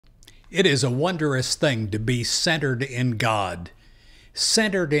It is a wondrous thing to be centered in God.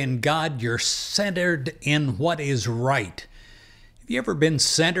 Centered in God, you're centered in what is right. Have you ever been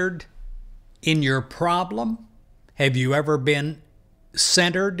centered in your problem? Have you ever been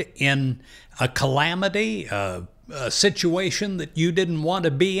centered in a calamity, a situation that you didn't want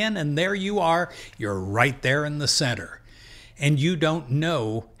to be in, and there you are, you're right there in the center, and you don't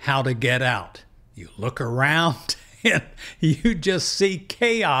know how to get out. You look around and you just see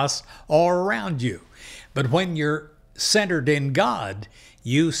chaos all around you. But when you're centered in God,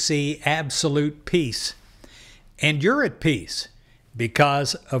 you see absolute peace. And you're at peace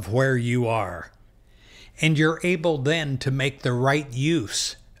because of where you are. And you're able then to make the right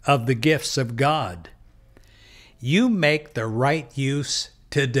use of the gifts of God. You make the right use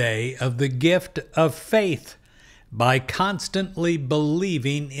today of the gift of faith by constantly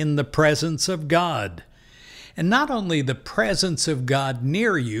believing in the presence of God. And not only the presence of God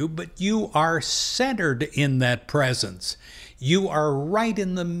near you, but you are centered in that presence. You are right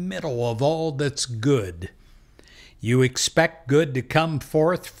in the middle of all that's good. You expect good to come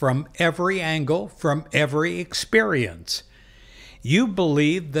forth from every angle, from every experience. You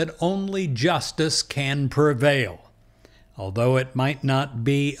believe that only justice can prevail. Although it might not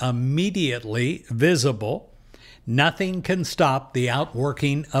be immediately visible, nothing can stop the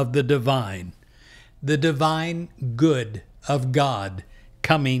outworking of the divine good of God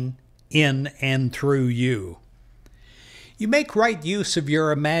coming in and through you. You make right use of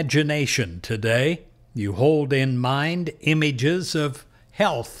your imagination today. You hold in mind images of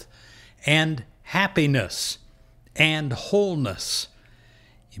health and happiness and wholeness.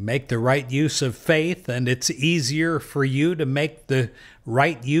 You make the right use of faith, and it's easier for you to make the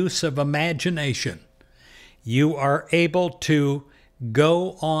right use of imagination. You are able to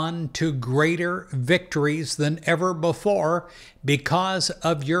go on to greater victories than ever before because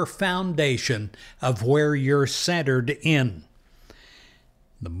of your foundation of where you're centered in.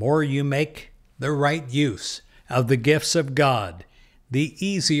 The more you make the right use of the gifts of God, the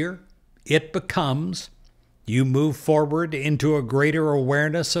easier it becomes. You move forward into a greater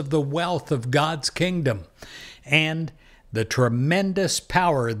awareness of the wealth of God's kingdom and the tremendous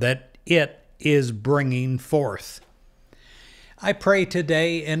power that it is bringing forth. I pray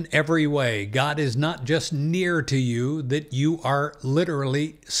today in every way, God is not just near to you, that you are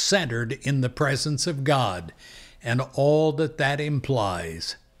literally centered in the presence of God and all that that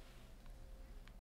implies.